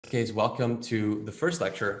case, welcome to the first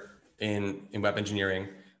lecture in web engineering,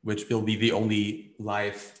 which will be the only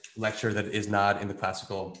live lecture that is not in the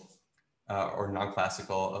classical or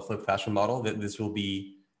non-classical flipped classroom model. This will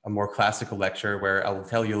be a more classical lecture where I will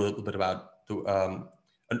tell you a little bit about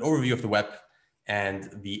an overview of the web and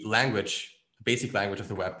the language, basic language of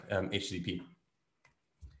the web, HTTP.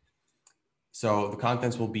 So the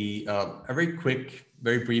contents will be a very quick,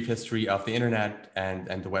 very brief history of the internet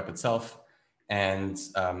and the web itself. And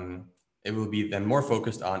it will be then more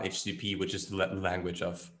focused on HTTP, which is the language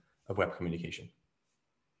of web communication.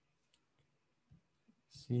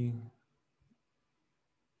 Let's see.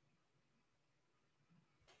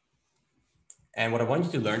 And what I want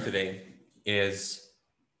you to learn today is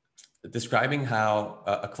describing how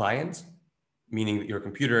a client, meaning your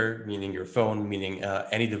computer, meaning your phone, meaning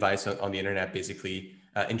any device on the internet, basically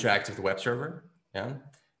interacts with the web server. Yeah.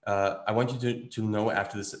 I want you to know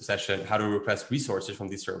after this session how to request resources from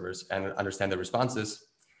these servers and understand the responses.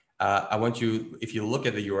 I want you, if you look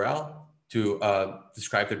at the URL, to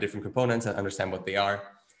describe their different components and understand what they are,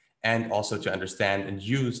 and also to understand and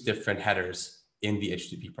use different headers in the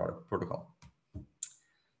HTTP protocol.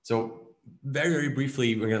 So very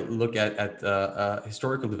briefly, we're going to look at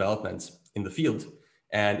historical developments in the field.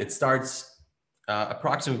 And it starts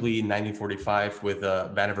approximately in 1945 with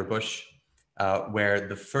Vannevar Bush, where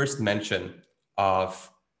the first mention of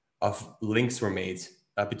links were made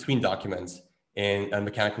between documents in a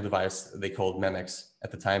mechanical device they called Memex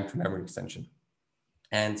at the time for memory extension.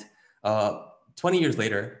 And 20 years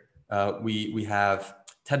later, we have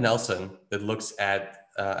Ted Nelson that looks at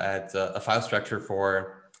a file structure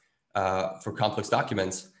for complex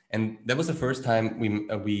documents. And that was the first time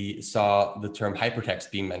we saw the term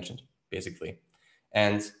hypertext being mentioned, basically.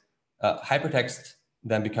 And hypertext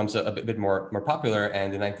then becomes a bit more popular.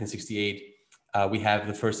 And in 1968, we have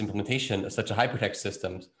the first implementation of such a hypertext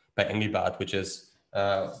system by Engelbart, which is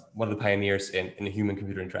one of the pioneers in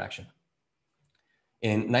human-computer interaction.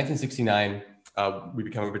 In 1969, we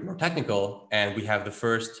become a bit more technical, and we have the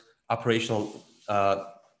first operational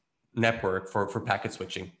network for packet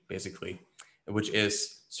switching, basically, which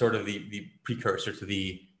is sort of the precursor to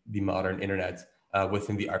the modern internet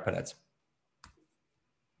within the ARPANET.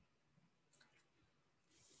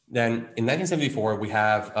 Then in 1974, we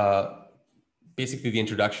have basically the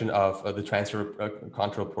introduction of the transfer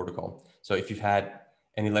control protocol. So if you've had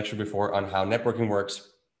any lecture before on how networking works,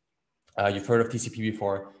 you've heard of TCP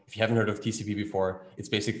before. If you haven't heard of TCP before, it's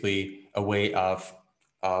basically a way of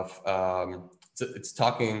it's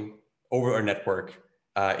talking over a network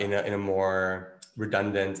in a more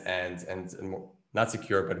redundant and more, not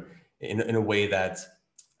secure, but in a way that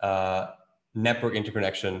network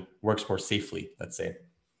interconnection works more safely, let's say.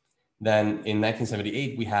 Then in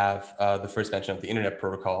 1978, we have the first mention of the Internet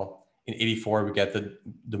Protocol. In 84, we get the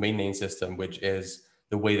domain name system, which is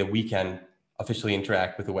the way that we can officially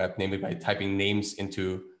interact with the web, namely by typing names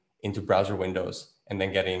into browser windows and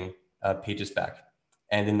then getting pages back.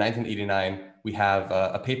 And in 1989, we have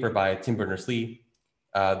a paper by Tim Berners-Lee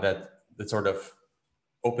that sort of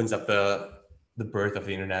opens up the birth of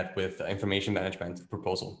the internet with information management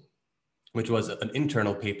proposal, which was an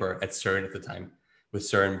internal paper at CERN at the time, with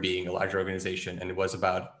CERN being a larger organization. And it was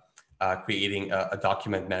about creating a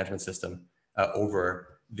document management system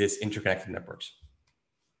over these interconnected networks.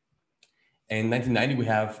 In 1990, we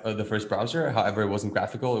have the first browser. However, it wasn't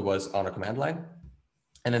graphical, it was on a command line.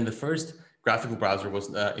 And then the first graphical browser was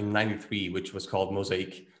in 93, which was called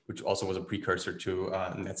Mosaic, which also was a precursor to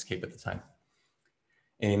Netscape at the time.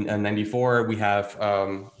 In 94, we have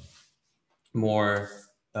more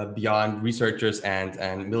beyond researchers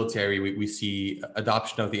and military, we see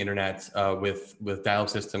adoption of the internet with dial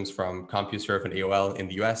systems from CompuServe and AOL in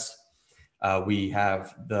the US. We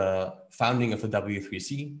have the founding of the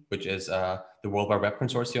W3C, which is the World Wide Web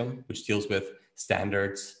Consortium, which deals with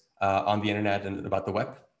standards on the internet and about the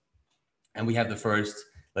web. And we have the first,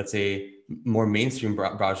 let's say, more mainstream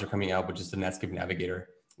browser coming out, which is the Netscape Navigator,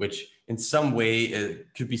 which in some way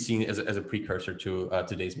could be seen as a precursor to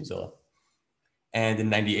today's Mozilla. And in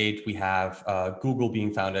 98, we have Google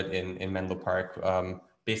being founded in Menlo Park,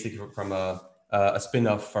 basically from a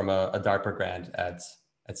spin-off from a DARPA grant at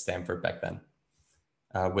Stanford back then,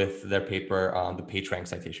 with their paper on the PageRank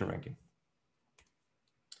citation ranking.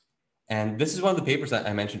 And this is one of the papers that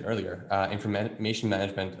I mentioned earlier, Information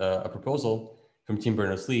Management, a proposal from Tim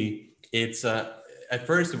Berners-Lee. It's at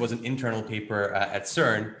first, it was an internal paper at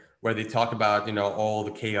CERN, where they talk about all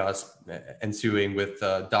the chaos ensuing with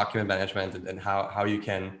document management and how you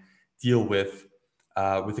can deal with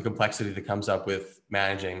the complexity that comes up with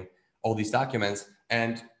managing all these documents.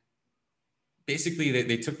 And basically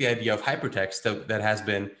they took the idea of hypertext that has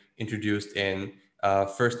been introduced in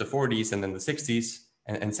first the 40s and then the 60s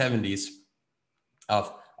and 70s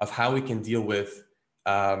of how we can deal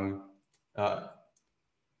um, uh,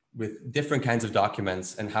 with different kinds of documents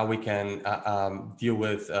and how we can deal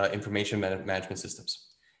with information management systems.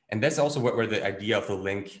 And that's also where the idea of the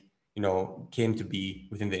link, came to be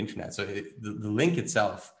within the internet. So the link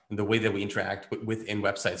itself and the way that we interact within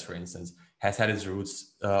websites, for instance, has had its roots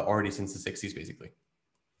already since the 60s, basically.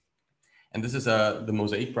 And this is the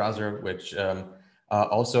Mosaic browser, which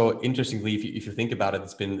also, interestingly, if you think about it,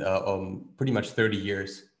 it's been pretty much 30 years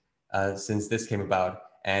since this came about.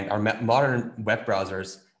 And our modern web browsers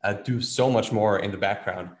do so much more in the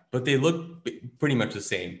background, but they look pretty much the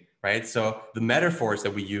same, right? So the metaphors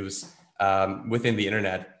that we use within the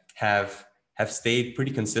internet have stayed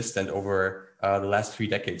pretty consistent over the last 3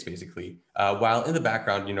 decades, basically. While in the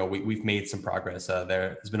background, we've made some progress.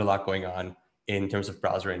 There's been a lot going on in terms of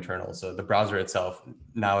browser internals. So the browser itself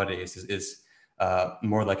nowadays is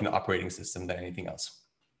more like an operating system than anything else.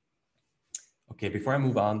 Okay, before I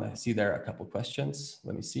move on, I see there are a couple questions.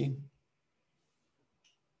 Let me see.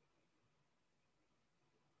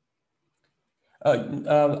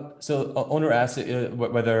 So owner asks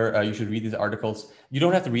whether you should read these articles. You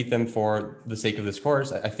don't have to read them for the sake of this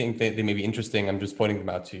course. I think they may be interesting. I'm just pointing them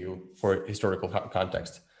out to you for historical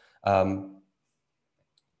context. And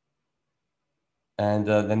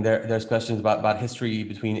then there's questions about history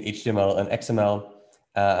between HTML and XML.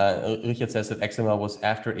 Richard says that XML was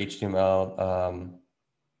after HTML.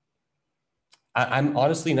 I'm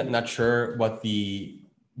honestly not sure what the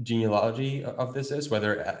genealogy of this is,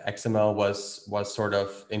 whether XML was sort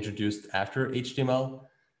of introduced after HTML.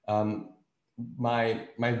 My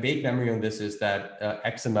vague memory on this is that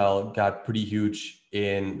XML got pretty huge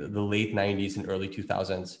in the late 90s and early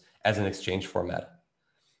 2000s as an exchange format.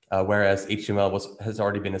 Whereas HTML has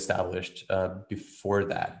already been established before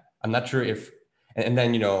that. I'm not sure if, and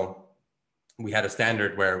then, we had a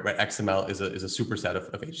standard where XML is a superset of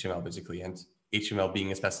HTML, basically, and HTML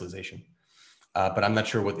being a specialization. But I'm not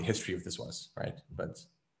sure what the history of this was, right? But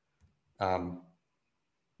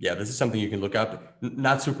yeah, this is something you can look up.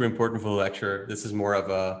 Not super important for the lecture. This is more of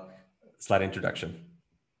a slight introduction.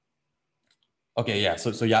 Okay, yeah,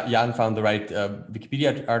 so Jan found the right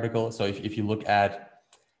Wikipedia article. So if you look at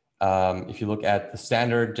the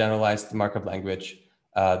standard generalized markup language,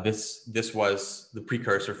 this was the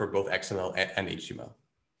precursor for both XML and HTML.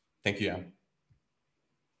 Thank you, Jan.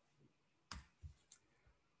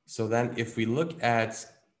 So then if we look at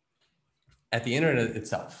the internet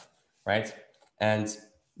itself, right? And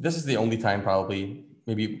this is the only time, probably,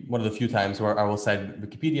 maybe one of the few times where I will cite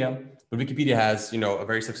Wikipedia, but Wikipedia has, a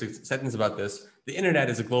very specific sentence about this. The internet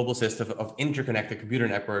is a global system of interconnected computer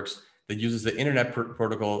networks that uses the internet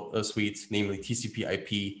protocol suite, namely TCP/IP,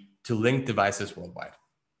 to link devices worldwide.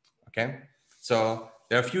 Okay, so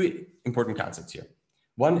there are a few important concepts here.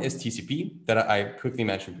 One is TCP that I quickly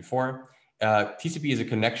mentioned before. TCP is a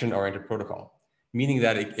connection-oriented protocol, meaning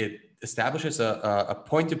that it establishes a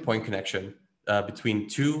point-to-point connection between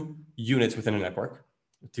two units within a network,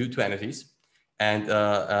 two entities, and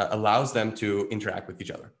allows them to interact with each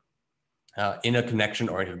other in a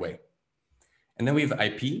connection-oriented way. And then we have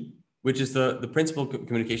IP, which is the principal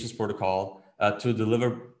communications protocol to deliver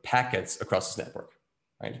packets across this network,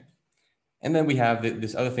 right? And then we have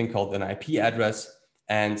this other thing called an IP address.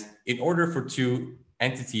 And in order for two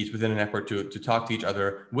entities within a network to talk to each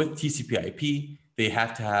other with TCP/IP, they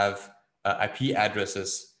have to have IP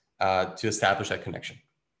addresses to establish that connection.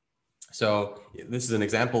 So this is an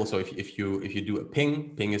example. So if you do a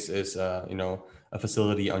ping is a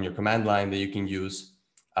facility on your command line that you can use.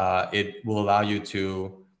 It will allow you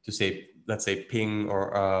to say, let's say, ping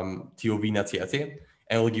or tov.cat,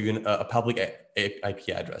 and it will give you a public IP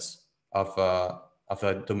address of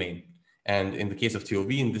a domain. And in the case of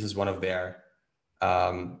TOV, this is one of their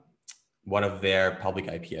public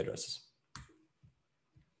IP addresses.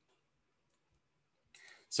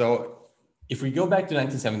 So if we go back to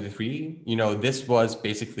 1973, this was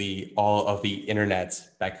basically all of the internet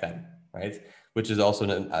back then, right? Which is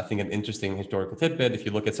also, I think, an interesting historical tidbit. If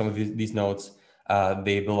you look at some of these notes,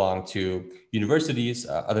 they belong to universities.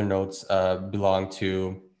 Other notes belong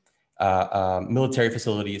to military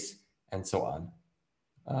facilities, and so on.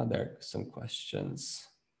 There are some questions.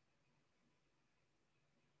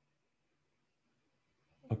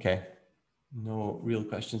 Okay, no real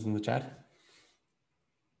questions in the chat.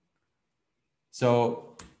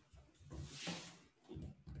 So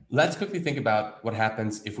let's quickly think about what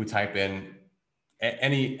happens if we type in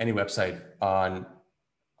any website on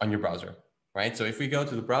your browser. right? So if we go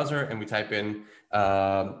to the browser and we type in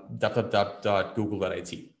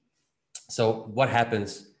www.google.it, so what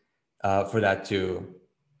happens for that to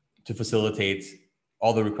facilitate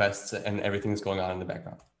all the requests and everything that's going on in the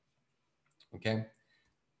background? Okay.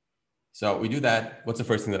 So we do that. What's the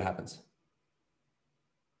first thing that happens?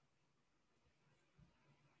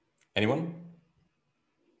 Anyone?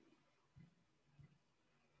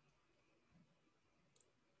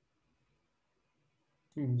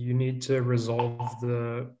 You need to resolve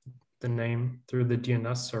the name through the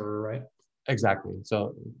DNS server, right? Exactly.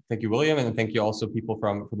 So thank you, William, and thank you also people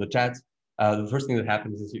from the chat. The first thing that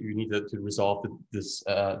happens is you need to resolve this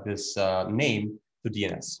name to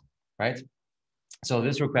DNS, right? So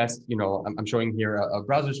this request, I'm showing here a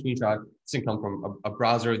browser screenshot. This can come from a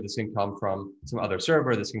browser. This can come from some other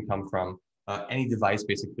server. This can come from any device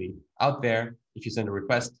basically out there. If you send a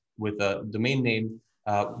request with a domain name,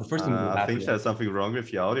 the first thing that will I happen think there's something wrong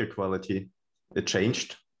with your audio quality. It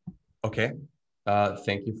changed. Okay.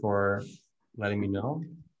 Thank you for letting me know.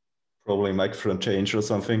 Probably microphone change or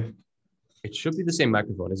something. It should be the same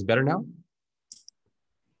microphone. Is it better now?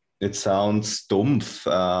 It sounds dumpf.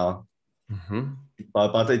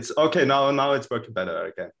 But it's okay. Now it's working better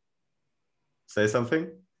again. Say something.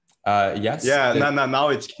 Yes. Yeah. Now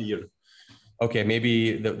it's clear. Okay.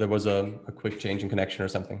 Maybe there was a quick change in connection or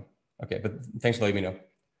something. Okay. But thanks for letting me know.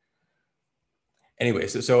 Anyway,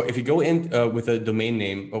 so if you go in with a domain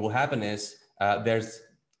name, what will happen is there's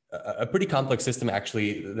a pretty complex system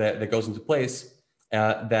actually that goes into place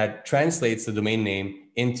that translates the domain name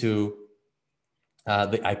into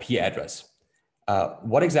the IP address.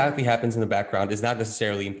 What exactly happens in the background is not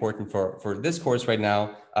necessarily important for this course right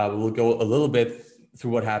now. We'll go a little bit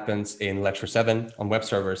through what happens in lecture 7 on web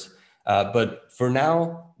servers. But for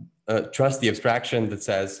now, trust the abstraction that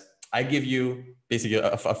says, I give you basically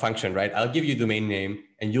a function, right? I'll give you a domain name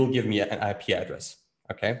and you'll give me an IP address,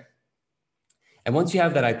 okay? And once you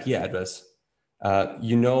have that IP address,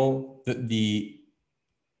 you know the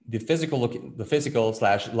physical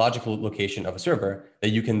 / logical location of a server that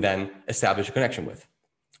you can then establish a connection with,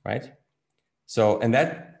 right? So, and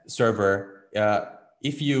that server,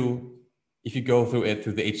 if you go through it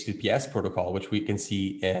through the HTTPS protocol, which we can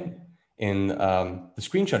see in the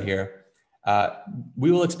screenshot here,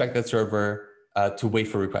 we will expect that server to wait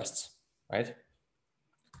for requests, right?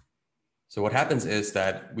 So what happens is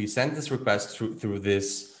that we send this request through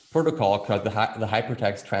this protocol called the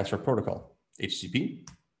Hypertext Transfer Protocol, HTTP. We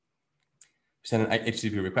send an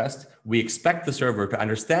HTTP request. We expect the server to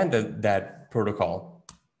understand that protocol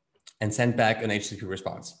and send back an HTTP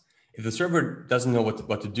response. If the server doesn't know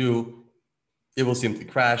what to do, it will simply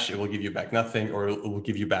crash. It will give you back nothing, or it will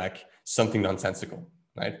give you back something nonsensical,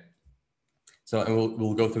 right? So, and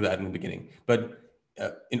we'll go through that in the beginning. But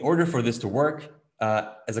in order for this to work,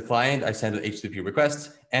 as a client, I send an HTTP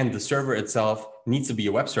request, and the server itself needs to be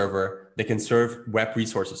a web server that can serve web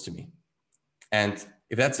resources to me. And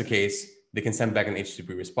if that's the case, they can send back an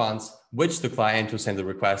HTTP response, which the client who sent the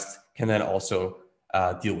request can then also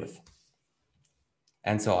deal with,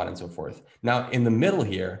 and so on and so forth. Now, in the middle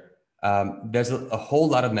here, there's a whole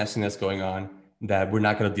lot of messiness going on that we're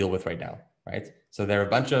not going to deal with right now, right? So there are a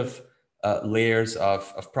bunch of layers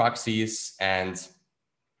of proxies and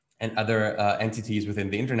other entities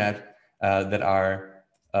within the internet that are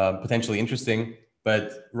potentially interesting.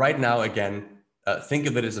 But right now, again, think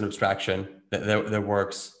of it as an abstraction that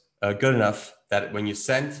works good enough that when you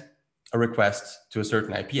send a request to a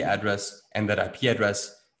certain IP address and that IP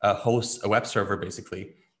address hosts a web server,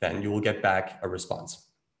 basically, then you will get back a response.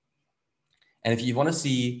 And if you want to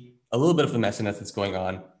see a little bit of the messiness that's going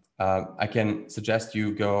on, I can suggest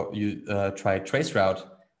you try traceroute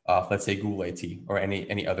of, let's say, Google AT or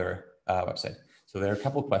any other website. So there are a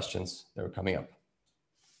couple of questions that are coming up.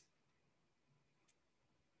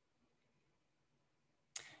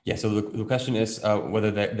 Yeah, so the question is whether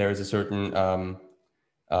there is a certain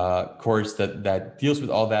course that deals with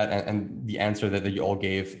all that, and the answer that you all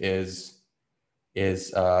gave is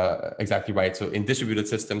exactly right. So in distributed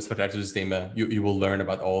systems, Verteilsysteme, you will learn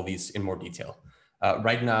about all of these in more detail.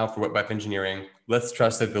 Right now, for web engineering, let's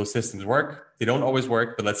trust that those systems work. They don't always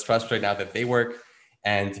work, but let's trust right now that they work.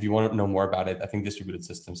 And if you want to know more about it, I think distributed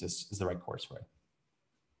systems is the right course for it.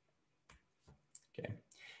 Okay.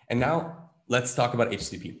 And now let's talk about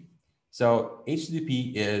HTTP. So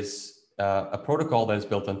HTTP is a protocol that is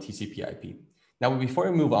built on TCP/IP. Now,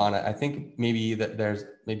 before we move on, I think maybe that there's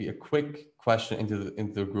maybe a quick question into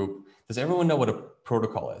the group. Does everyone know what a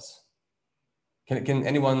protocol is? Can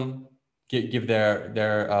anyone give their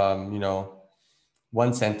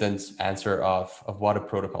one sentence answer of what a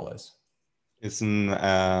protocol is? Is an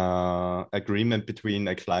agreement between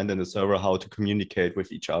a client and a server how to communicate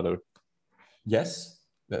with each other. Yes,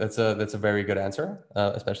 that's a very good answer,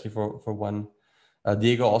 especially for one.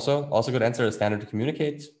 Diego also good answer. Standard to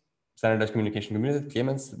communicate, standardized communication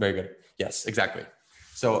agreements. Very good. Yes, exactly.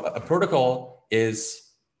 So a protocol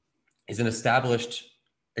is an established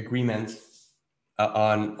agreement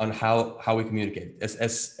on how we communicate.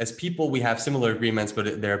 As people, we have similar agreements,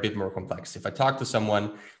 but they're a bit more complex. If I talk to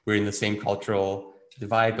someone, we're in the same cultural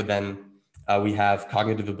divide, but then we have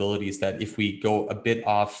cognitive abilities that if we go a bit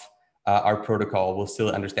off our protocol, we'll still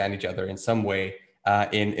understand each other in some way.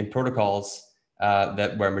 In protocols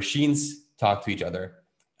that where machines talk to each other,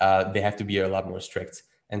 they have to be a lot more strict.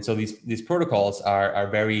 And so these protocols are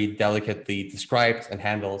very delicately described and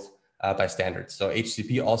handled by standards. So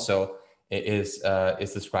HTTP also is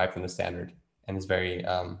described in the standard and is very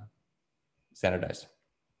standardized.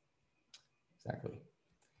 Exactly.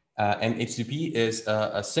 And HTTP is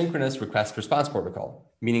a synchronous request response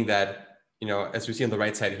protocol, meaning that, you know, as we see on the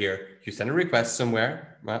right side here, you send a request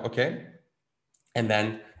somewhere, okay, and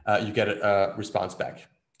then you get a response back,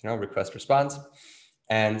 you know, request response,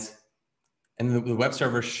 and the web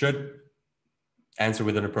server should answer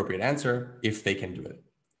with an appropriate answer if they can do it.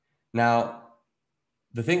 Now,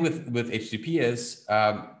 the thing with HTTP is,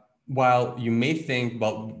 while you may think,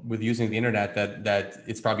 well, with using the internet, that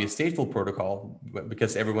it's probably a stateful protocol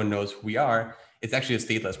because everyone knows who we are, it's actually a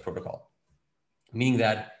stateless protocol, meaning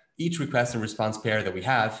that each request and response pair that we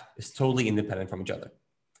have is totally independent from each other.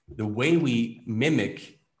 The way we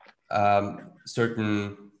mimic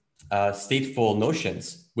certain stateful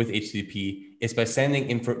notions with HTTP is by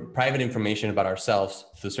sending private information about ourselves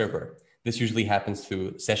to the server. This usually happens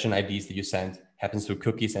through session IDs that you send, happens through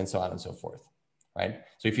cookies, and so on and so forth, right?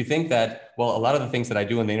 So if you think that, well, a lot of the things that I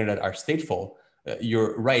do on the internet are stateful,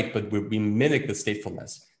 you're right, but we mimic the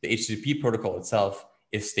statefulness. The HTTP protocol itself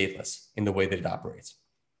is stateless in the way that it operates.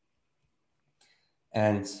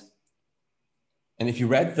 And if you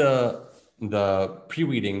read the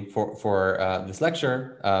pre-reading for this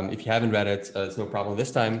lecture, if you haven't read it, it's no problem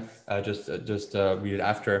this time. Just read it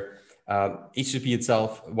after. HTTP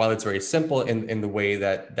itself, while it's very simple in the way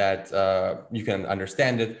that you can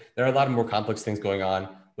understand it, there are a lot of more complex things going on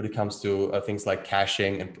when it comes to things like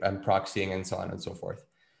caching and proxying and so on and so forth.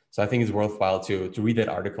 So I think it's worthwhile to read that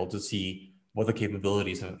article to see what the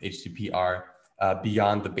capabilities of HTTP are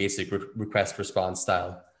beyond the basic request response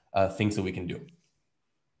style things that we can do.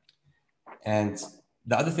 And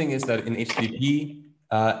the other thing is that in HTTP,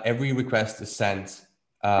 every request is sent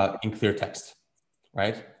in clear text,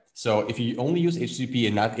 right? So if you only use HTTP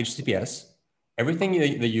and not HTTPS, everything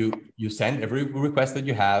that you send, every request that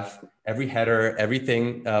you have, every header,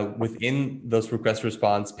 everything within those request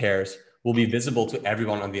response pairs will be visible to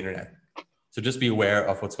everyone on the internet. So just be aware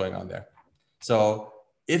of what's going on there. So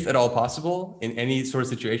if at all possible, in any sort of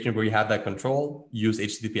situation where you have that control, use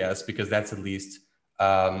HTTPS because that's at least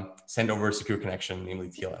send over a secure connection, namely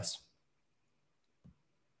TLS.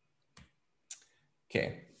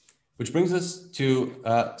 Okay, which brings us to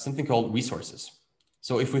something called resources.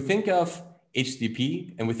 So if we think of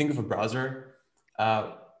HTTP and we think of a browser,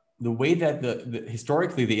 the way that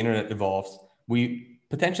historically the internet evolved, we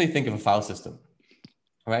potentially think of a file system,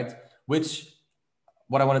 right? Which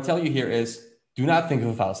what I want to tell you here is do not think of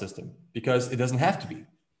a file system because it doesn't have to be,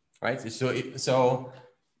 right? So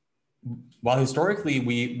while historically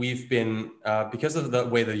we've been, because of the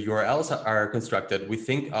way the URLs are constructed, we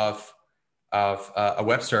think of a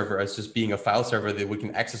web server as just being a file server that we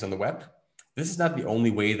can access on the web. This is not the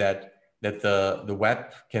only way that the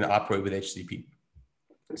web can operate with HTTP.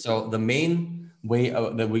 So the main way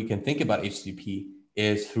that we can think about HTTP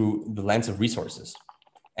is through the lens of resources.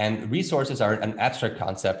 And resources are an abstract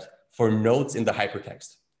concept for nodes in the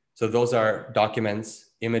hypertext. So those are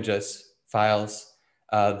documents, images, files.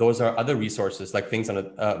 Those are other resources like things on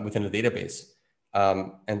within a database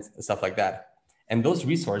and stuff like that. And those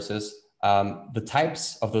resources, the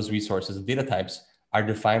types of those resources, data types, are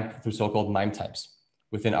defined through so-called MIME types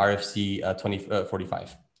within RFC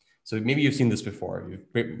 2045. So maybe you've seen this before. You've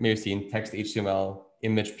maybe seen text HTML,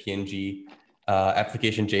 image PNG,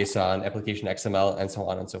 application JSON, application XML, and so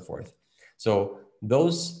on and so forth. So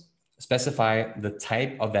those specify the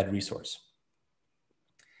type of that resource.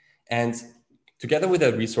 And together with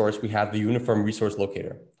that resource, we have the uniform resource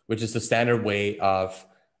locator, which is the standard way of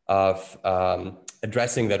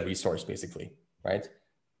addressing that resource, basically, right?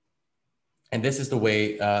 And this is the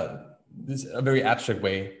way, this is a very abstract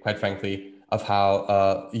way, quite frankly, of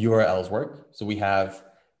how URLs work. So we have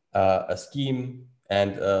a scheme,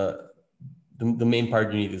 and the main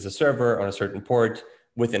part you need is a server on a certain port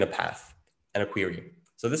within a path and a query.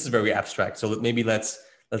 So this is very abstract. So maybe let's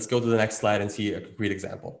go to the next slide and see a concrete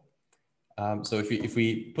example. So if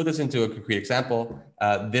we put this into a concrete example,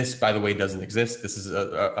 this, by the way, doesn't exist. This is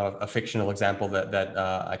a fictional example that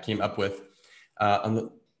I came up with.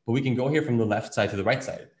 But we can go here from the left side to the right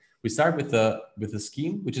side. We start with the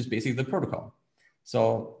scheme, which is basically the protocol.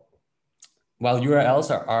 So while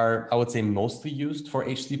URLs are I would say, mostly used for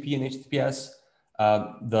HTTP and HTTPS,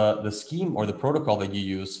 the scheme or the protocol that you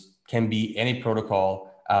use can be any protocol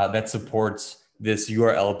that supports this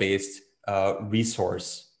URL-based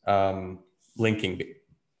resource linking.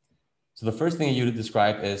 So the first thing you would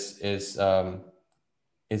describe is the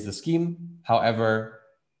scheme. However,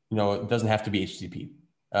 it doesn't have to be HTTP.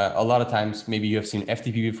 A lot of times, maybe you have seen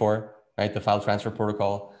FTP before, right? The file transfer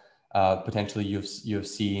protocol. Potentially, you've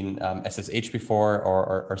seen SSH before,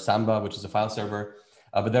 or Samba, which is a file server.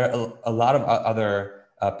 But there are a lot of other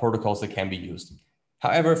protocols that can be used.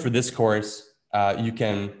 However, for this course, you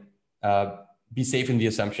can be safe in the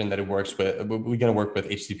assumption that we're going to work with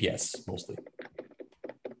HTTPS mostly.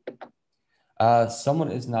 Someone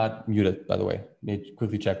is not muted, by the way. Let me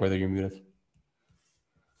quickly check whether you're muted.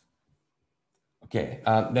 Okay.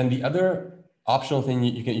 Then the other optional thing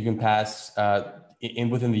you can pass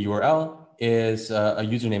within the URL is a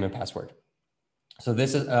username and password. So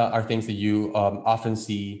this are things that you often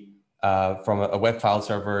see from a web file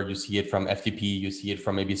server. You see it from FTP. You see it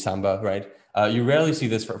from maybe Samba, right? You rarely see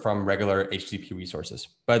this from regular HTTP resources,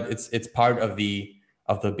 but it's part of the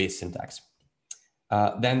base syntax.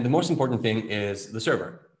 Then the most important thing is the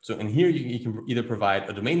server. So in here, you can either provide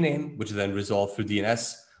a domain name, which is then resolved through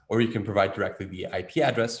DNS, or you can provide directly the IP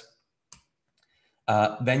address.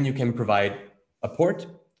 Then you can provide a port.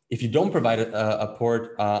 If you don't provide a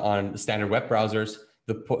port on standard web browsers,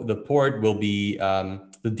 the port will be,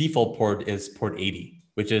 the default port is port 80,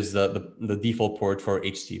 which is the default port for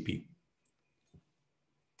HTTP.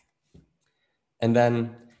 And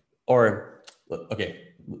then, okay,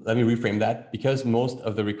 let me reframe that. Because most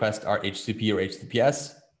of the requests are HTTP or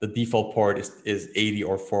HTTPS, the default port is 80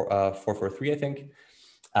 or 443, I think.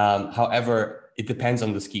 However, it depends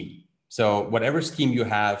on the scheme. So whatever scheme you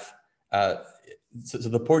have, so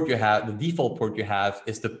the port you have, the default port you have,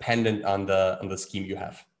 is dependent on the scheme you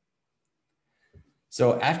have.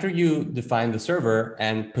 So after you define the server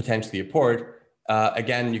and potentially a port,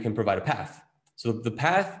 again, you can provide a path. So the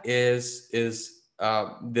path is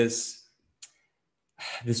this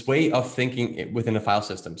way of thinking within a file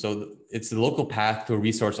system. So it's the local path to a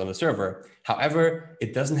resource on the server. However,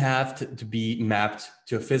 it doesn't have to be mapped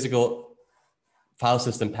to a physical file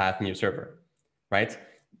system path in your server, right?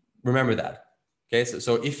 Remember that. Okay,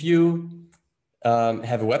 so if you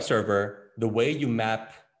have a web server, the way you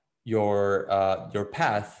map your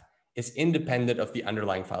path is independent of the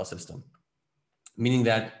underlying file system, meaning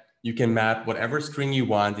that you can map whatever string you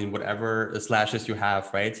want in whatever slashes you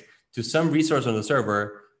have, right, to some resource on the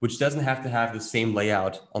server, which doesn't have to have the same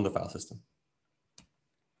layout on the file system.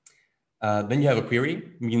 Then you have a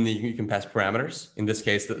query, meaning that you can pass parameters. In this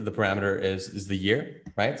case, the parameter is the year,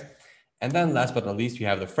 right? And then last but not least, you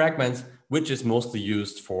have the fragment, which is mostly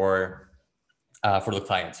used for the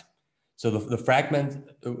client. So the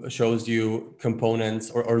fragment shows you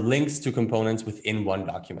components or links to components within one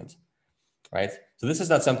document, right? So this is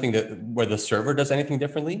not something where the server does anything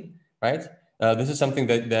differently, right? This is something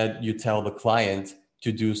that you tell the client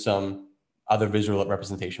to do some other visual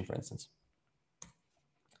representation, for instance.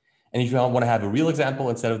 And if you want to have a real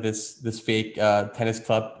example instead of this fake tennis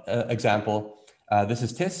club example, this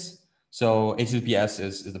is TIS. So HTTPS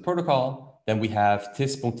is the protocol. Then we have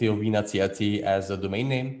tis.theowiener.cat as a domain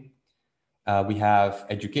name. We have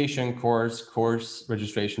education, course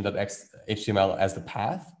registration.html as the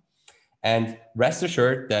path. And rest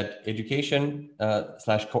assured that education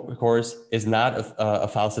 / course is not a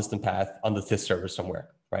file system path on the TIS server somewhere,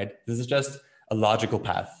 right? This is just a logical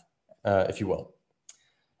path, if you will.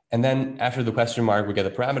 And then after the question mark, we get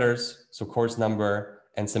the parameters. So course number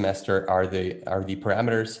and semester are the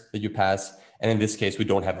parameters that you pass. And in this case, we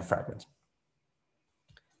don't have a fragment.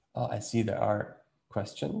 Oh, I see there are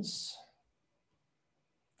questions.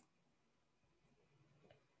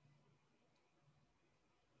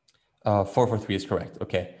 Uh, 443 is correct.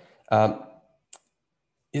 Okay.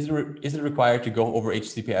 Is it required to go over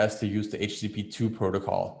HTTPS to use the HTTP2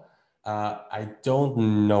 protocol? I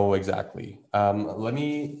don't know exactly. Let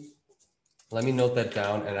me note that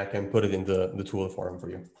down, and I can put it in the tool forum for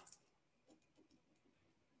you.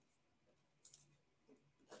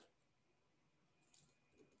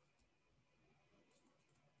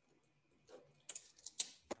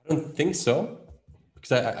 I don't think so,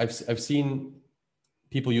 because I've seen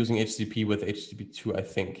people using HTTP with HTTP2, I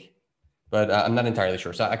think. but I'm not entirely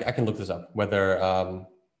sure. So I can look this up, whether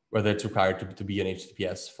it's required to be an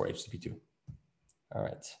HTTPS for HTTP2. All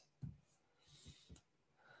right.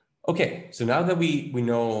 Okay, so now that we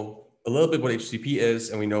know a little bit what HTTP is,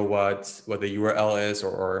 and we know what the URL is,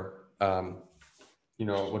 or you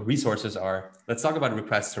know, what resources are, let's talk about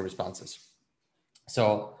requests and responses.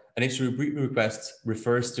 So an HTTP request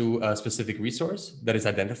refers to a specific resource that is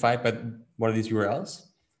identified by one of these URLs,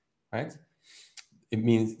 right? It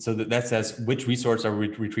means, so that says which resource are we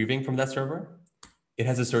retrieving from that server. It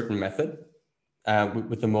has a certain method,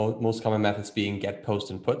 with the most common methods being get, post,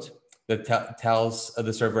 and put, that tells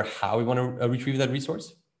the server how we want to retrieve that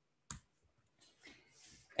resource.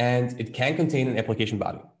 And it can contain an application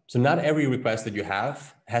body. So not every request that you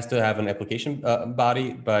have has to have an application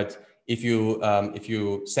body, but if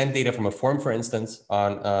you send data from a form, for instance,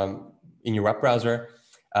 on in your web browser,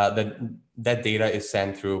 that data is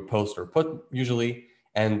sent through post or put usually,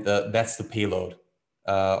 and that's the payload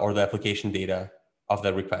or the application data of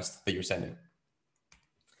the request that you're sending.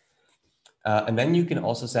 And then you can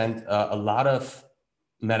also send a lot of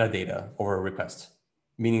metadata over a request,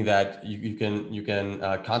 meaning that you can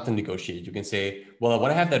content negotiate. You can say, well, I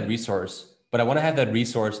want to have that resource, but I want to have that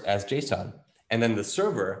resource as JSON. And then the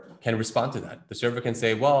server can respond to that. The server can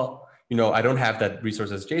say, well, you know, I don't have that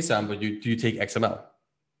resource as JSON, but do you take XML,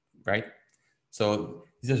 right? So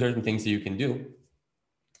these are certain things that you can do.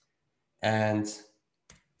 And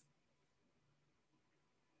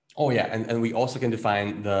oh yeah, and we also can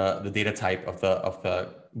define the data type of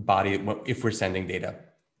the body if we're sending data.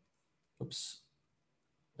 Oops,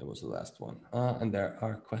 that was the last one. And there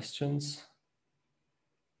are questions.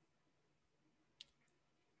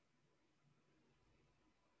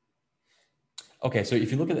 Okay, so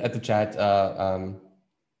if you look at the chat,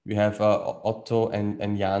 we have Otto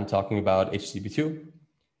and Jan talking about HTTP2.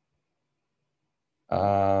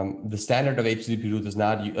 The standard of HTTP2 does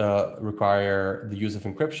not require the use of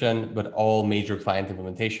encryption, but all major client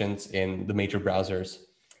implementations in the major browsers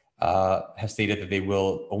have stated that they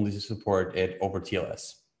will only support it over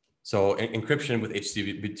TLS. So encryption with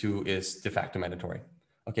HTTP2 is de facto mandatory.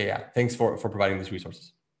 Okay, yeah, thanks for providing these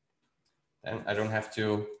resources. And I don't have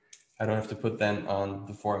to put them on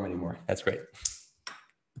the forum anymore. That's great.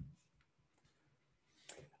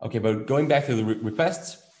 Okay, but going back to the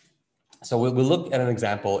requests. So we'll look at an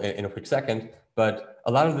example in a quick second, but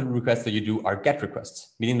a lot of the requests that you do are GET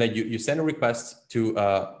requests, meaning that you send a request to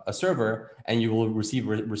a server and you will receive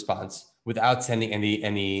a response without sending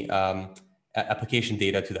any application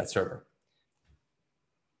data to that server.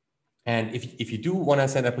 And if you do want to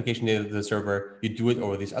send application data to the server, you do it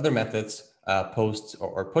over these other methods, post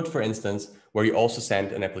or put, for instance, where you also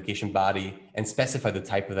send an application body and specify the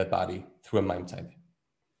type of that body through a MIME type.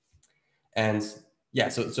 And yeah,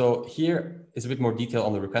 so here is a bit more detail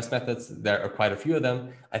on the request methods. There are quite a few of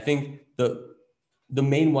them. I think the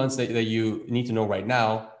main ones that you need to know right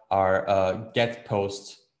now are get,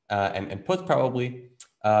 post, and put probably.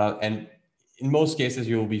 And in most cases,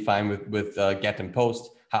 you will be fine with get and post.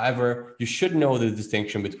 However, you should know the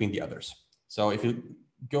distinction between the others. So if you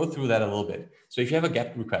go through that a little bit. So if you have a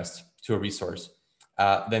get request to a resource,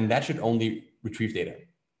 then that should only retrieve data.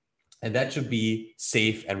 And that should be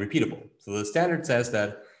safe and repeatable. So the standard says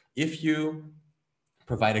that if you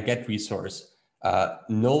provide a get resource,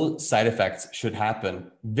 no side effects should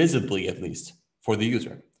happen visibly, at least for the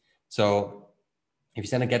user. So if you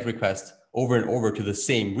send a get request over and over to the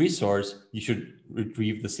same resource, you should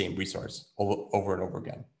retrieve the same resource over and over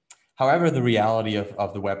again. However, the reality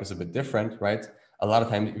of the web is a bit different, right? A lot of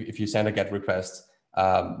times, if you send a get request,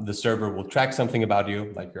 the server will track something about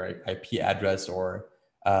you, like your IP address or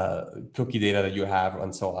cookie data that you have,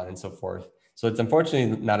 and so on and so forth. So it's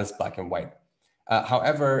unfortunately not as black and white.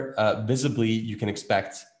 However, visibly, you can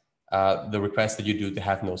expect the request that you do to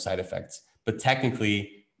have no side effects. But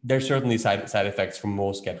technically, there's certainly side effects from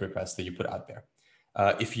most GET requests that you put out there.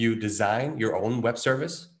 If you design your own web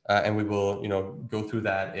service, and we will go through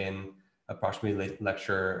that in approximately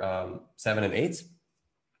lecture 7 and 8,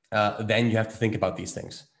 then you have to think about these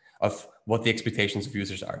things of what the expectations of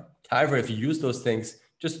users are. However, if you use those things,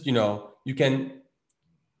 just you can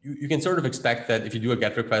sort of expect that if you do a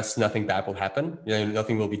GET request, nothing bad will happen.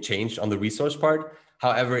 Nothing will be changed on the resource part.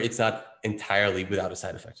 However, it's not entirely without a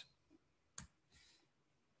side effect.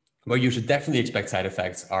 Where you should definitely expect side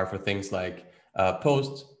effects are for things like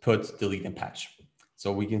post, put, delete, and patch.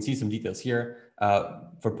 So we can see some details here.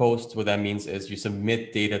 For post, what that means is you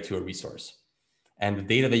submit data to a resource. And the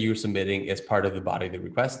data that you're submitting is part of the body of the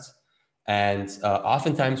request. And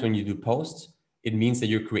oftentimes when you do posts, it means that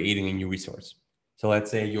you're creating a new resource. So let's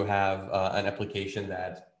say you have an application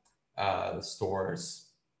that stores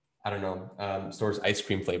I don't know, stores ice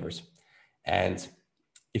cream flavors. And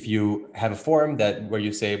if you have a form where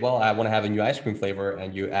you say, well, I want to have a new ice cream flavor,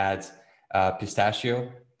 and you add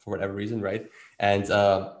pistachio for whatever reason, right? And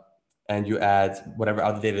you add whatever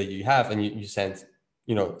other data you have, and you send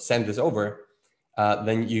this over,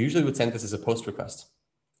 then you usually would send this as a post request.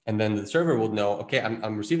 And then the server will know, okay,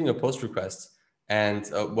 I'm receiving a post request. And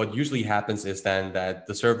what usually happens is then that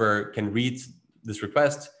the server can read this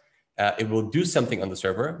request. It will do something on the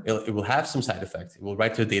server. It will have some side effect. It will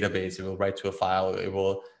write to a database. It will write to a file. It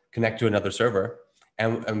will connect to another server,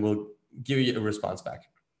 and will give you a response back.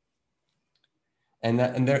 And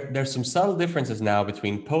there's some subtle differences now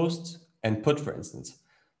between post and put, for instance,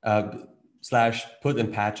 slash put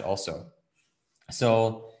and patch also.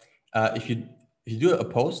 So if you do a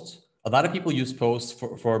post, a lot of people use posts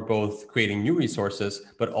for both creating new resources,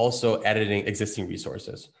 but also editing existing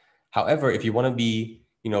resources. However, if you want to be,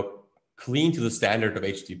 clean to the standard of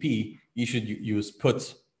HTTP, you should use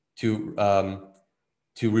put to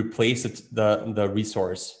replace the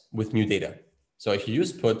resource with new data. So if you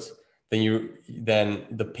use put, then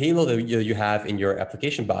the payload that you have in your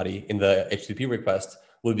application body in the HTTP request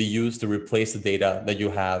will be used to replace the data that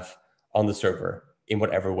you have on the server in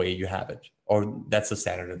whatever way you have it, or that's the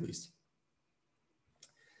standard at least.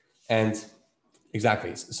 And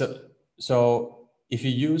exactly, so if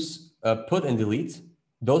you use put and delete,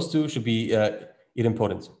 those two should be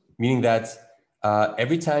idempotent, meaning that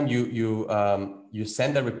every time you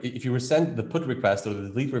send if you send the put request or the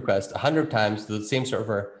delete request 100 times to the same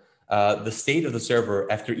server, the state of the server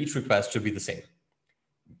after each request should be the same.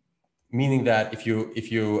 Meaning that if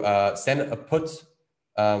you send a put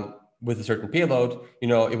with a certain payload,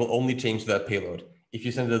 it will only change that payload. If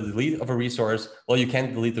you send a delete of a resource, well, you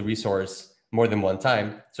can't delete the resource more than one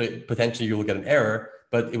time, so potentially you will get an error,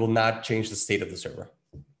 but it will not change the state of the server.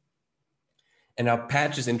 And now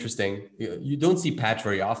patch is interesting. You don't see patch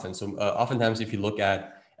very often. So oftentimes, if you look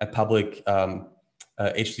at public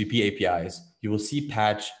HTTP APIs, you will see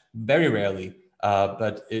patch very rarely.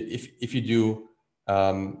 But if you do,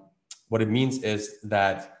 what it means is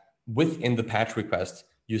that within the patch request,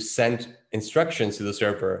 you send instructions to the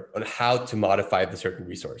server on how to modify the certain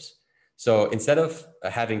resource. So instead of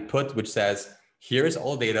having put, which says, here's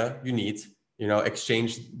all data you need,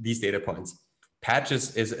 exchange these data points, patch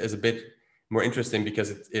is a bit more interesting because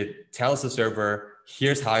it tells the server,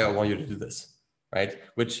 here's how I want you to do this, right?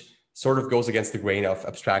 Which sort of goes against the grain of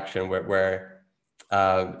abstraction where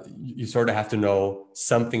you sort of have to know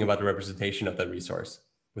something about the representation of that resource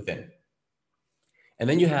within. And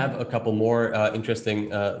then you have a couple more interesting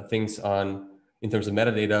things in terms of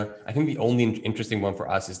metadata. I think the only interesting one for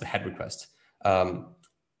us is the head request.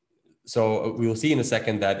 So we will see in a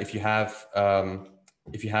second that if you have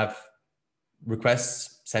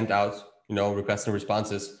requests sent out, requests and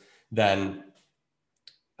responses, then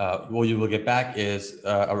what you will get back is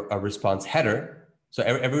a response header. So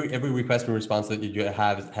every request and response that you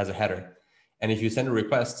have has a header. And if you send a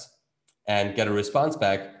request and get a response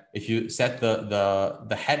back, if you set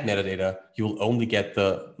the head metadata, you will only get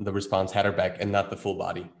the response header back and not the full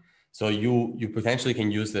body. So you potentially can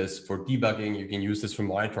use this for debugging. You can use this for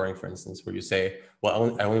monitoring, for instance, where you say,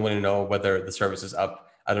 well, I only want to know whether the service is up.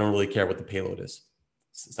 I don't really care what the payload is,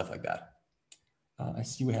 stuff like that. I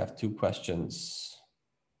see we have 2 questions.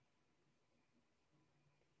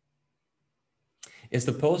 Is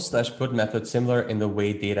the post/put method similar in the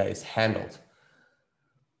way data is handled?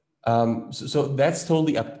 So that's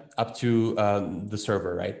totally up to the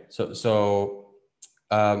server, right? So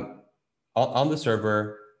on the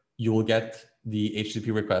server, you will get the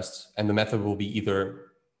HTTP requests, and the method will be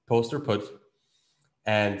either post or put.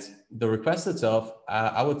 And the request itself,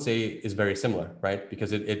 I would say, is very similar, right?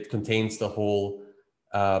 Because it contains the whole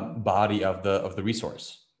body of the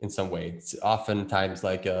resource in some way. It's oftentimes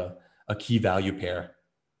like a key value pair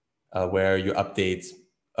where you update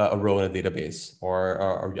a row in a database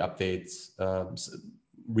or you update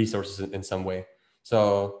resources in some way.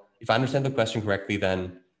 So if I understand the question correctly,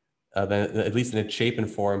 then at least in its shape and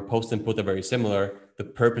form, post and put are very similar. The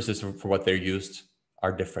purposes for what they're used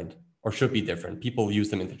are different, or should be different. People use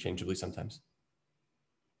them interchangeably sometimes.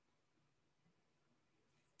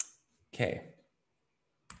 Okay.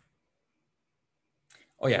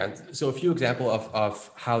 Oh yeah, so a few examples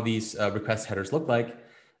of how these request headers look like.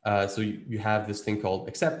 So you have this thing called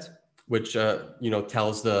accept, which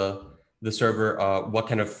tells the server what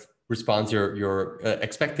kind of response you're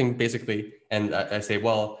expecting, basically. And I say,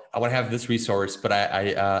 well, I want to have this resource, but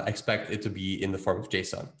I expect it to be in the form of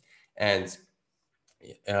JSON. And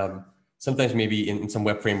sometimes maybe in some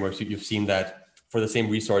web frameworks, you've seen that for the same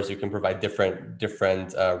resource, you can provide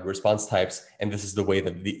different response types, and this is the way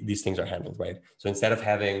that these things are handled, right? So instead of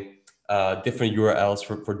having different URLs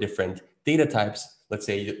for different data types, let's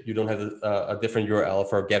say you don't have a different URL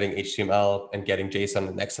for getting HTML and getting JSON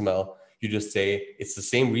and XML. You just say it's the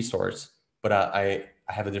same resource, but I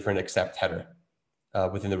have a different accept header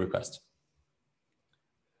within the request.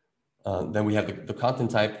 Then we have the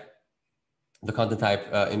content type. The content type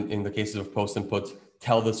in the cases of post and put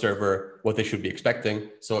tell the server what they should be expecting.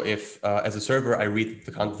 So if as a server, I read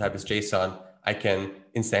the content type is JSON, I can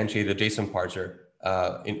instantiate a JSON parser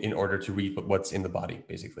in order to read what's in the body,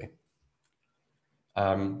 basically.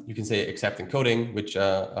 You can say accept encoding, which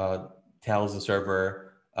tells the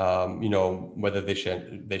server, whether they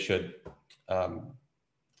should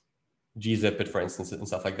gzip it, for instance, and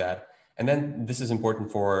stuff like that. And then this is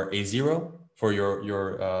important for A0 for your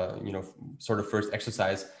sort of first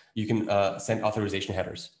exercise. You can send authorization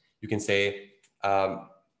headers. You can say,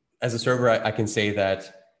 as a server, I can say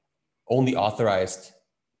that only authorized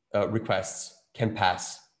requests can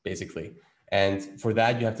pass, basically. And for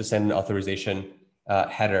that, you have to send an authorization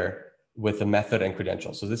header with a method and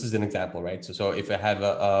credentials. So this is an example, right? So if I have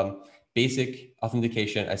a basic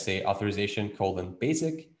authentication, I say authorization :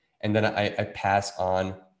 basic, and then I pass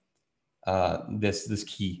on this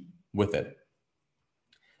key with it.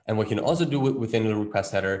 And what you can also do within the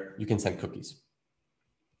request header, you can send cookies.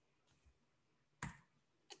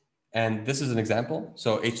 And this is an example.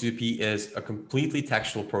 So HTTP is a completely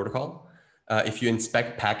textual protocol. If you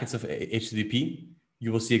inspect packets of HTTP,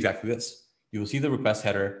 you will see exactly this. You will see the request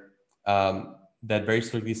header that very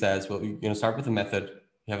strictly says, well, you're going to start with a method.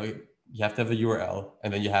 You have to have a URL,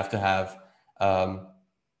 and then you have to have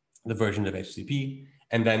the version of HTTP.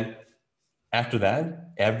 And then after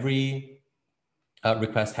that, every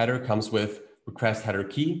request header comes with request header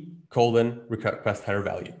key : request header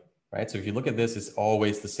value, right? So if you look at this, it's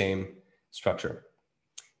always the same structure.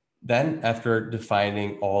 Then after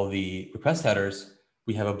defining all the request headers,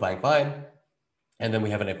 we have a blank line, and then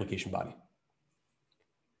we have an application body.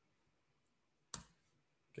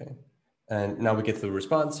 Okay, and now we get to the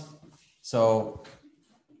response. So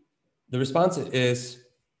the response is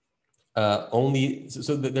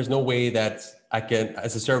there's no way that I can,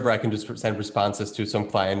 as a server, I can just send responses to some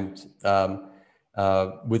client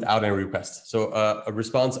without any requests. So a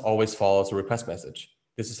response always follows a request message.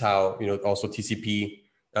 This is how also TCP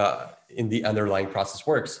in the underlying process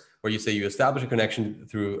works, where you say you establish a connection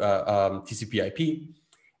through TCP/IP,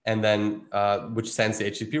 and then which sends the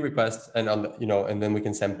HTTP request, and and then we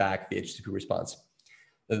can send back the HTTP response.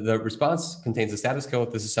 The response contains a status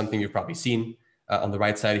code. This is something you've probably seen. On the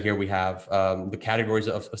right side here, we have the categories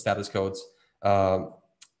of status codes: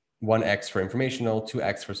 1x for informational,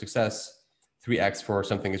 2x for success, 3x for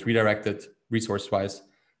something is redirected resource-wise,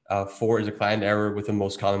 4 is a client error, with the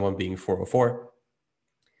most common one being 404,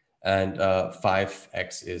 and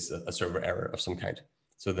 5x is a server error of some kind.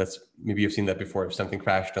 So that's, maybe you've seen that before. If something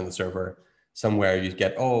crashed on the server somewhere, you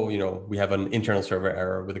get, we have an internal server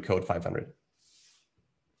error with the code 500.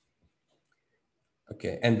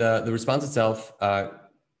 Okay, and the response itself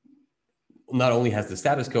not only has the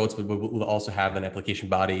status codes, but we'll also have an application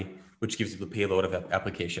body, which gives you the payload of that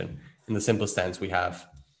application. In the simplest sense, we have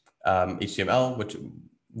HTML, which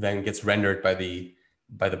then gets rendered by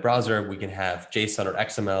the browser. We can have JSON or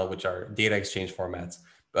XML, which are data exchange formats.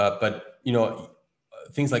 But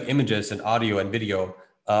things like images and audio and video,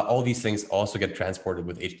 all these things also get transported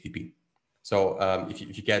with HTTP. So if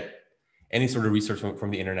you get any sort of resource from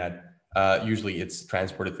the internet, usually it's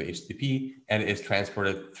transported through HTTP, and it is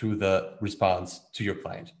transported through the response to your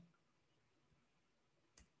client.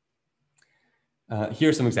 Here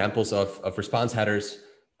are some examples of response headers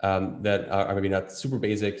that are maybe not super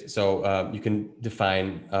basic. So you can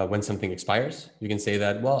define when something expires. You can say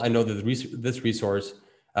that, well, I know that this resource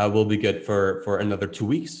will be good for another 2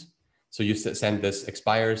 weeks. So you send this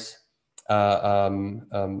expires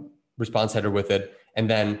response header with it. And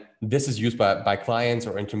then this is used by clients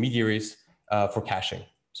or intermediaries for caching.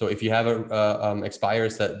 So if you have a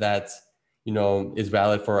expires that is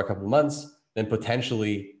valid for a couple of months, then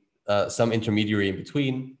potentially some intermediary in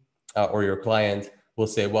between or your client will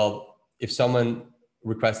say, well, if someone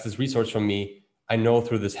requests this resource from me, I know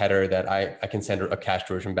through this header that I can send a cached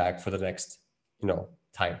version back for the next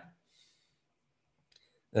time.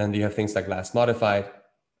 And you have things like last modified,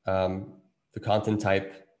 the content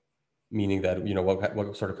type, meaning that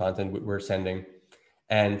what sort of content we're sending,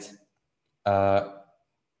 and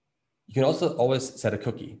you can also always set a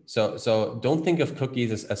cookie. So don't think of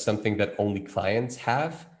cookies as something that only clients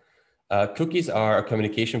have. Cookies are a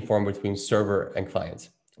communication form between server and client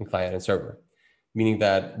and server. meaning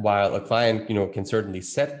that while a client, can certainly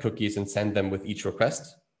set cookies and send them with each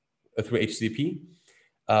request through HTTP,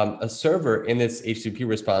 a server in its HTTP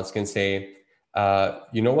response can say,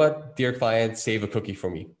 you know what, dear client, save a cookie for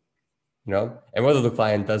me, and whether the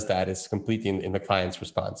client does that is completely in the client's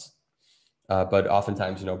response. But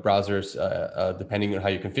oftentimes, browsers, depending on how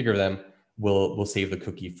you configure them, will save the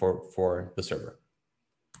cookie for the server.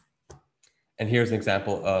 And here's an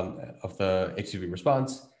example of the HTTP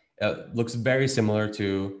response. Looks very similar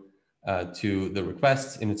to the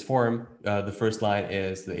request in its form. The first line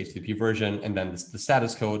is the HTTP version, and then the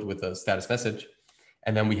status code with the status message.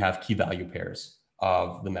 And then we have key value pairs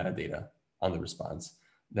of the metadata on the response.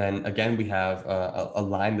 Then again, we have a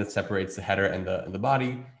line that separates the header and the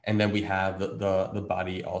body. And then we have the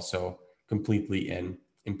body also completely in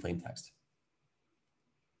plain text.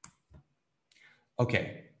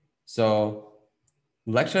 Okay, so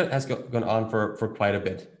the lecture has gone on for quite a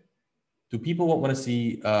bit. Do people want to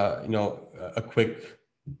see, a quick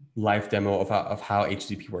live demo of how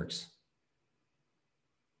HTTP works?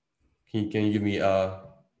 Can you give me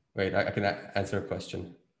wait, I can answer a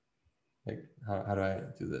question. Like, how do I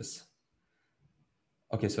do this?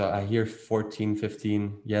 Okay, so I hear 14,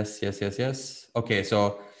 15. Yes. Okay,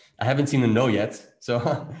 so I haven't seen a no yet. So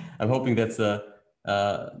I'm hoping that's the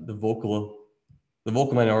vocal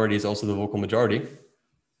minority is also the vocal majority.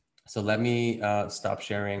 So let me stop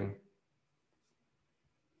sharing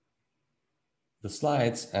the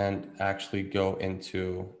slides and actually go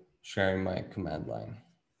into sharing my command line.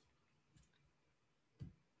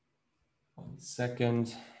 1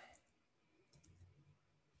 second.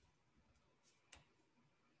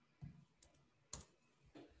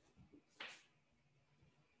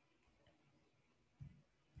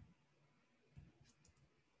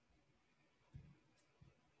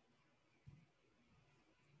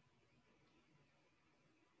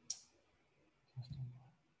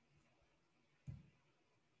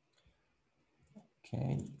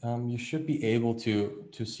 Okay, you should be able to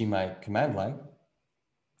see my command line.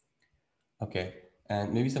 Okay,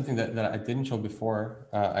 and maybe something that I didn't show before,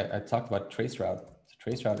 I talked about traceroute. So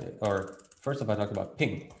traceroute, or first off, I talked about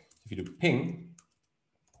ping. If you do ping,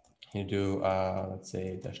 you do, let's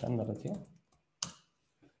say, der Standard here.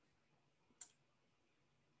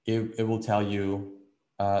 It will tell you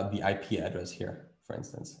the IP address here, for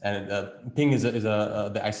instance. And ping is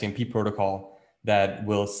the ICMP protocol that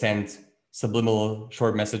will send subliminal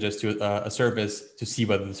short messages to a service to see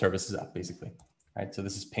whether the service is up, basically. Right? So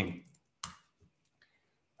this is ping.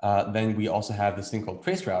 Then we also have this thing called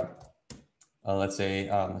traceroute. Let's say,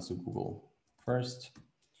 let's do Google first.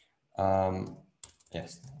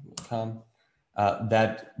 Yes,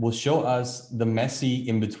 that will show us the messy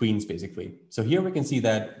in-betweens, basically. So here we can see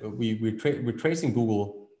that we're tracing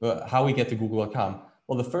Google, how we get to google.com.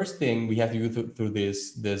 Well, the first thing we have to do through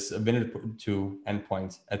this Winner2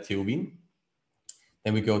 endpoint at TU Wien.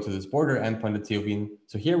 Then we go to this border endpoint at TU Wien.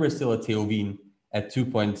 So here we're still at TU Wien at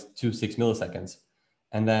 2.26 milliseconds.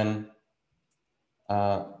 And then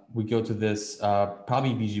we go to this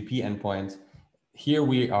probably BGP endpoint. Here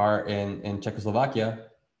we are in Czechoslovakia.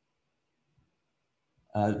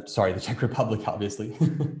 Sorry, the Czech Republic, obviously.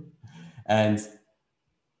 and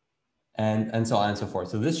so on and so forth.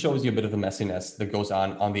 So this shows you a bit of the messiness that goes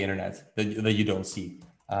on the internet that you don't see.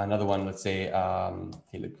 Another one, let's say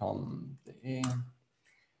Telekom.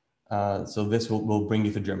 So this will bring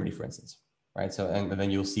you to Germany, for instance, right? So and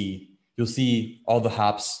then you'll see all the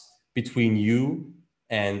hops between you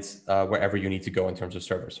and wherever you need to go in terms of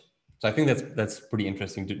servers. So I think that's pretty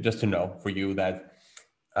interesting just to know for you that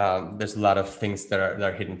there's a lot of things that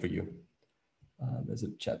are hidden for you. There's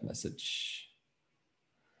a chat message.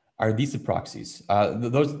 Are these the proxies?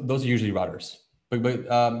 Those are usually routers,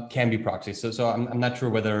 but can be proxies. So I'm not sure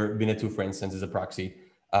whether Winner2, for instance, is a proxy.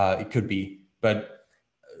 It could be, but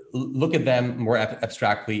look at them more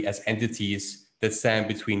abstractly as entities that stand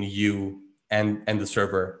between you and the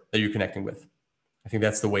server that you're connecting with. I think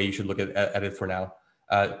that's the way you should look at it for now.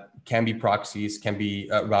 Can be proxies, can be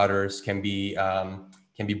routers, can be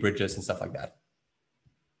bridges and stuff like that.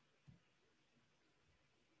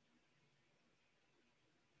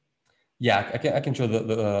 Yeah, I can show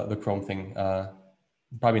the Chrome thing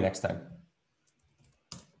probably next time.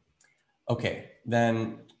 Okay,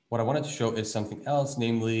 then what I wanted to show is something else,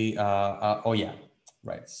 namely, oh yeah,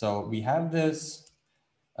 right. So we have this,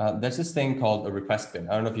 there's this thing called a request bin.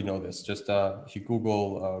 I don't know if you know this, just if you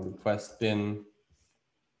Google request bin,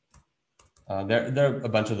 there are a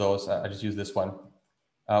bunch of those. I just use this one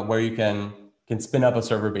where you can spin up a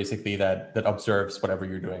server basically that observes whatever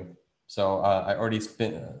you're doing. So I already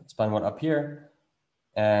spun one up here,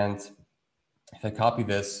 and if I copy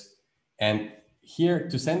this, and here,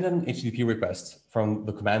 to send an HTTP request from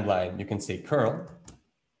the command line, you can say curl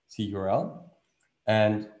CURL,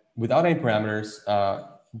 and without any parameters,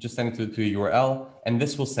 just send it to a URL, and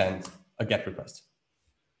this will send a GET request.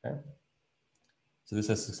 Okay. So this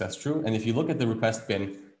says success true, and if you look at the request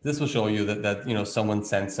bin, this will show you that someone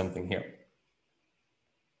sent something here,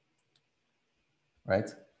 right?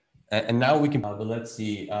 And now we can. But let's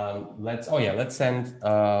see. Let's send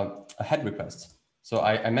a head request. So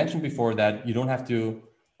I mentioned before that you don't have to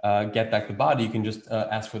get back the body. You can just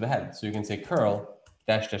ask for the head. So you can say curl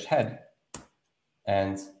 -- head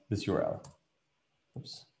and this URL.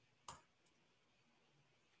 Oops.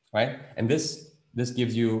 Right, and this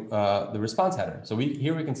gives you the response header. So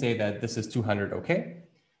here we can say that this is 200 OK,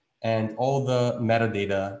 and all the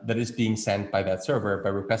metadata that is being sent by that server by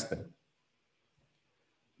request bin.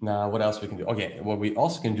 Now, what else we can do? Okay, what we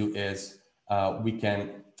also can do is we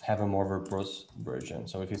can have a more verbose version.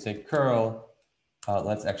 So if you say curl,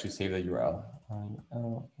 let's actually save the URL.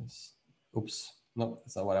 Oops, no,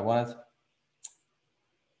 that's not what I wanted.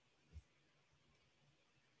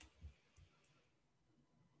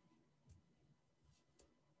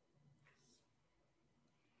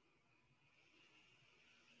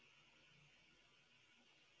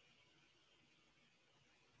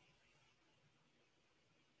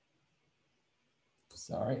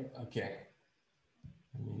 Sorry, okay.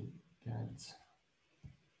 Let me get.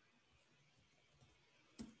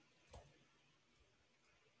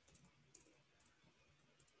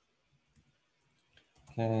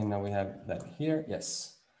 Okay, now we have that here,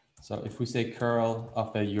 yes. So if we say curl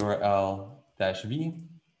of the URL -v,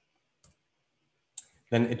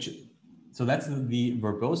 then it should, so that's the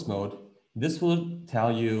verbose mode. This will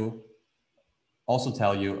also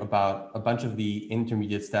tell you about a bunch of the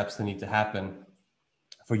intermediate steps that need to happen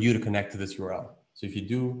for you to connect to this URL. So if you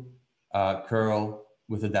do curl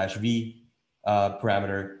with a -v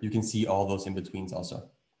parameter, you can see all those in-betweens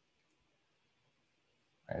also.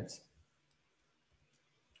 Right.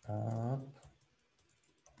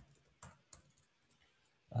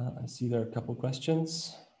 I see there are a couple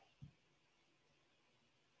questions.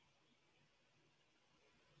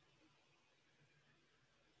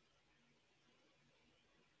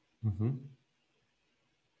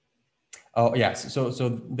 Oh yes, so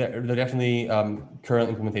there are definitely curl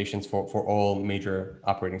implementations for all major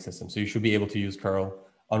operating systems. So you should be able to use curl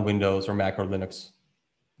on Windows or Mac or Linux,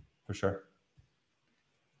 for sure.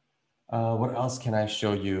 What else can I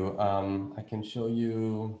show you? I can show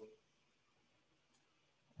you.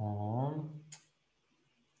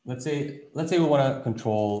 Let's say we want to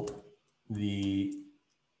control the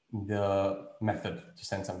method to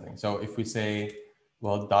send something. So if we say,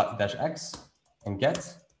 well, --x and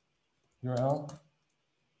get URL,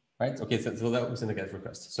 right? Okay, so that was in the GET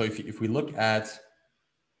request. So if we look at,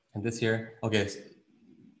 and this here, okay, so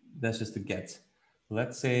that's just the GET.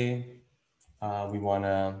 Let's say we want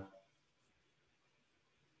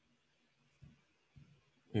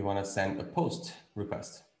to send a POST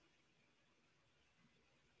request.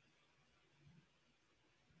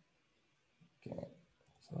 Okay,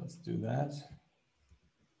 so let's do that.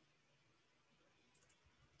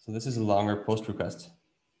 So this is a longer POST request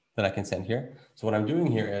that I can send here. So what I'm doing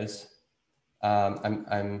here is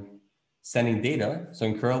I'm sending data. So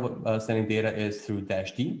in curl, sending data is through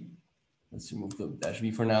 -d. Let's remove the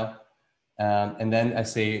 -v for now. And then I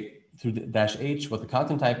say through the -h what the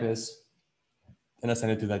content type is, and I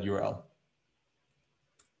send it to that URL.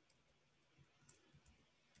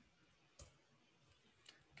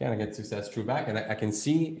 Okay, and I get success true back. And I can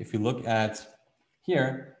see, if you look at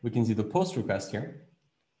here, we can see the POST request here.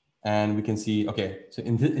 And we can see, okay, so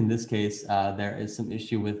in this case, there is some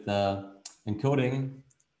issue with encoding.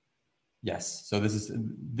 Yes, so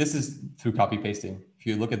this is through copy pasting. If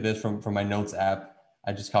you look at this from my Notes app,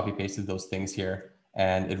 I just copy pasted those things here,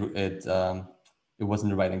 and it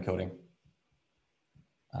wasn't the right encoding.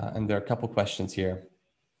 And there are a couple questions here.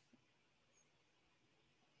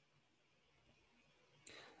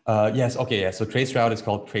 Yes, okay, yeah. So trace route is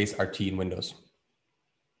called trace RT in Windows.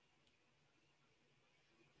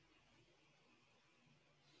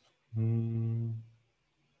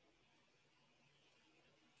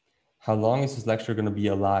 How long is this lecture going to be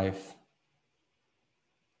alive?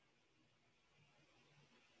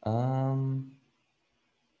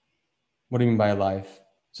 What do you mean by alive?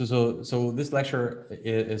 So this lecture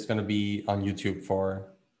is going to be on YouTube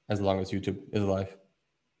for as long as YouTube is alive.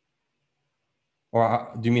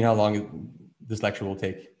 Or do you mean how long this lecture will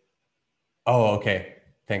take? Oh, okay.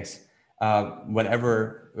 Thanks.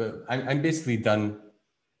 Whenever I'm basically done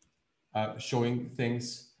showing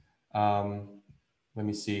things. Let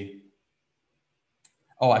me see.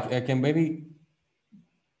 Oh, I can maybe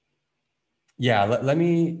Yeah, let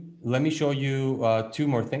me show you two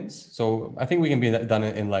more things. So I think we can be done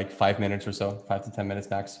in like 5 minutes or so, 5 to 10 minutes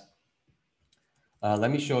max.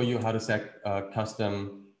 Let me show you how to set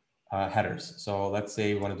custom headers. So let's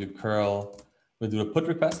say we want to do curl, we do a put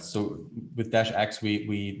request. So with -x,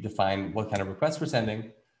 we define what kind of request we're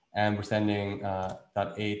sending, and we're sending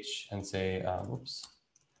 .h and say, whoops,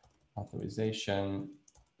 authorization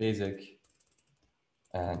basic,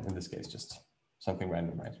 and in this case, just something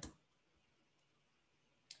random, right?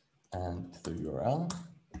 And the URL.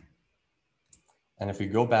 And if we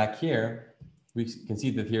go back here, we can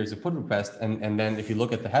see that here's a put request. And then if you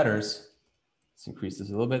look at the headers, let's increase this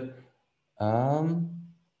a little bit.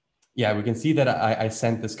 Yeah, we can see that I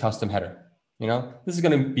sent this custom header. You know, this is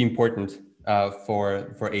going to be important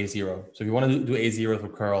for A0. So if you want to do A0 for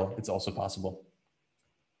curl, it's also possible.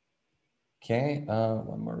 Okay,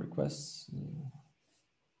 one more request.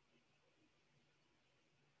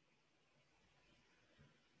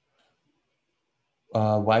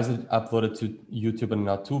 Why is it uploaded to YouTube and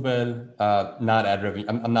not Tubel? Not ad revenue.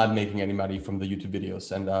 I'm not making any money from the YouTube videos,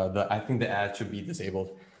 and I think the ad should be disabled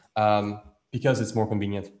because it's more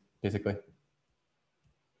convenient, basically.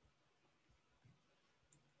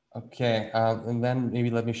 Okay, and then maybe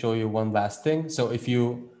let me show you one last thing. So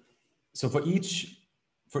for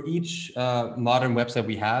each modern website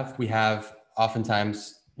we have oftentimes,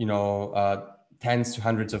 you know, tens to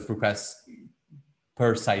hundreds of requests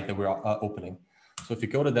per site that we're opening. So if you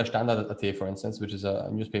go to Der Standard.at, for instance, which is a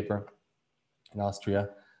newspaper in Austria,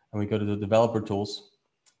 and we go to the developer tools.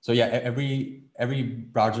 So yeah, every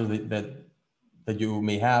browser that you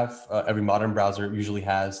may have, every modern browser usually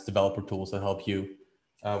has developer tools that help you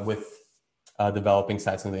with developing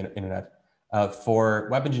sites on the internet. For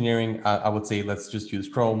web engineering, I would say let's just use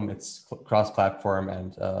Chrome. It's cross-platform,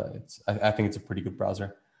 and I think it's a pretty good browser.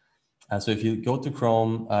 So if you go to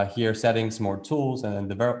Chrome, here, settings, more tools, and then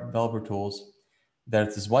developer tools,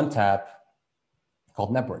 there's this one tab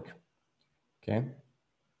called network, okay?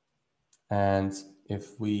 And if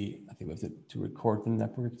I think we have to record the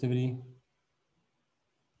network activity.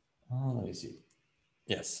 Oh, let me see.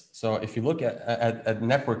 Yes, so if you look at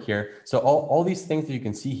network here, so all these things that you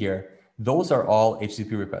can see here, those are all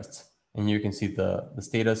HTTP requests. And you can see the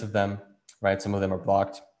status of them, right? Some of them are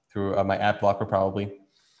blocked through my ad blocker probably.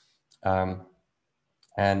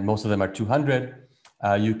 And most of them are 200.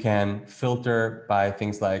 You can filter by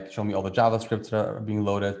things like show me all the JavaScripts that are being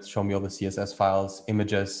loaded, show me all the CSS files,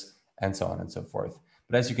 images, and so on and so forth.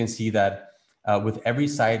 But as you can see that with every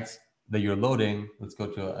site that you're loading, let's go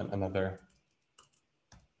to another.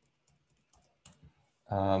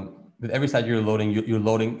 With every site you're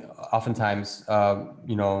loading oftentimes,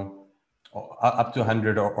 you know, up to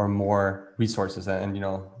 100 or more resources, and you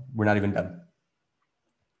know, we're not even done.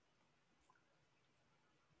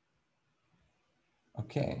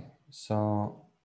 Okay, so